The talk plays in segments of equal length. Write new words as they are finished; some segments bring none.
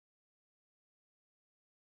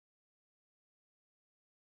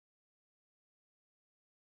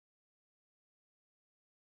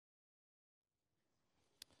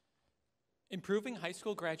Improving high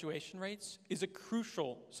school graduation rates is a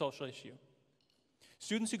crucial social issue.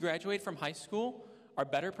 Students who graduate from high school are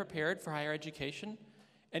better prepared for higher education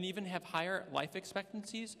and even have higher life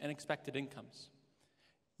expectancies and expected incomes.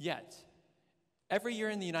 Yet, every year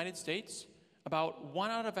in the United States, about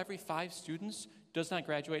 1 out of every 5 students does not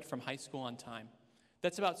graduate from high school on time.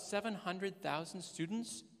 That's about 700,000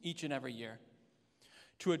 students each and every year.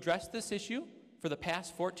 To address this issue, for the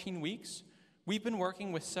past 14 weeks, we've been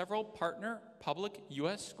working with several partner public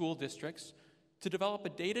U.S. school districts to develop a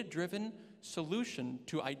data-driven solution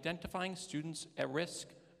to identifying students at risk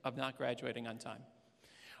of not graduating on time.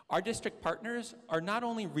 Our district partners are not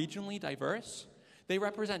only regionally diverse, they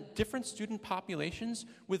represent different student populations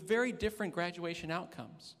with very different graduation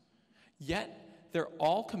outcomes. Yet, they're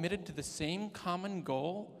all committed to the same common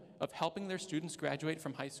goal of helping their students graduate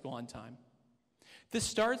from high school on time. This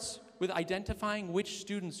starts with identifying which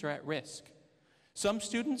students are at risk. Some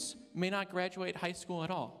students may not graduate high school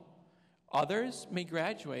at all. Others may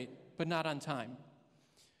graduate, but not on time.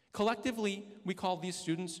 Collectively, we call these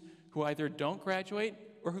students who either don't graduate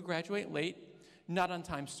or who graduate late, not on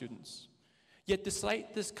time students. Yet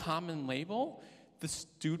despite this common label, the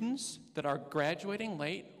students that are graduating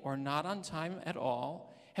late or not on time at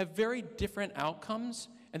all have very different outcomes,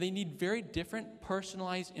 and they need very different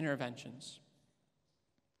personalized interventions.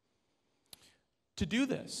 To do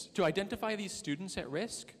this, to identify these students at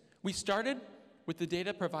risk, we started with the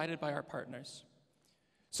data provided by our partners.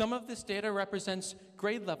 Some of this data represents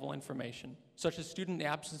grade level information, such as student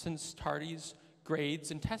absences, tardies,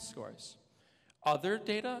 grades, and test scores. Other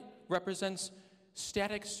data represents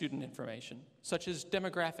static student information, such as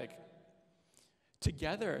demographic.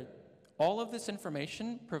 Together, all of this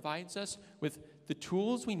information provides us with the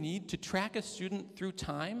tools we need to track a student through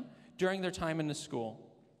time during their time in the school.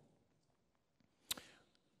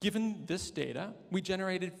 Given this data, we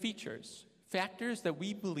generated features, factors that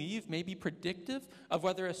we believe may be predictive of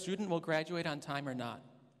whether a student will graduate on time or not.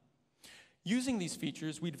 Using these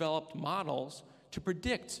features, we developed models to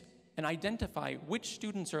predict and identify which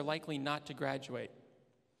students are likely not to graduate.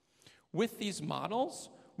 With these models,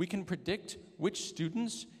 we can predict which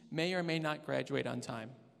students may or may not graduate on time.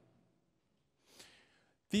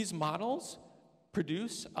 These models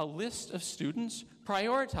produce a list of students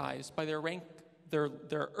prioritized by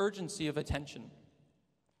their urgency of attention.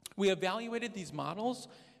 We evaluated these models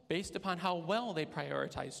based upon how well they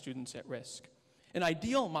prioritize students at risk. An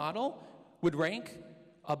ideal model would rank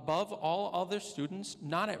above all other students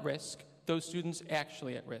not at risk, those students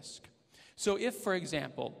actually at risk. So if, for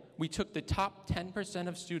example, we took the top 10%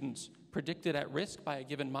 of students predicted at risk by a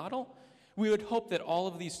given model, we would hope that all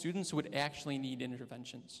of these students would actually need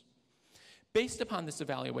interventions. Based upon this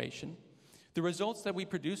evaluation, the results that we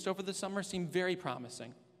produced over the summer seem very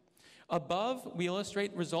promising. Above, we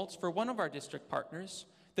illustrate results for one of our district partners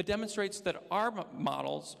that demonstrates that our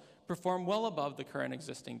models perform well above the current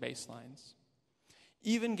existing baselines,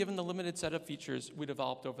 even given the limited set of features we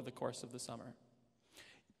developed over the course of the summer.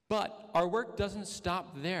 But our work doesn't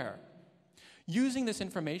stop there. Using this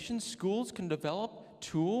information, schools can develop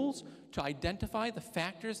tools to identify the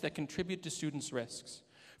factors that contribute to students' risks.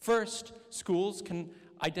 First, schools can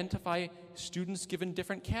identify students given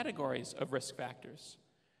different categories of risk factors.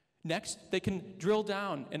 Next, they can drill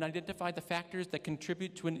down and identify the factors that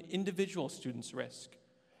contribute to an individual student's risk.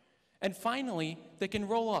 And finally, they can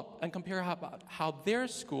roll up and compare how their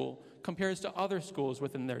school compares to other schools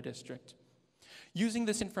within their district. Using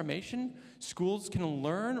this information, schools can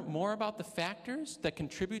learn more about the factors that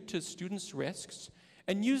contribute to students' risks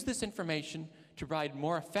and use this information to provide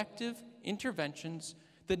more effective interventions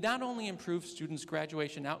that not only improve students'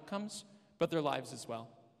 graduation outcomes, but their lives as well.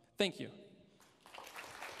 Thank you.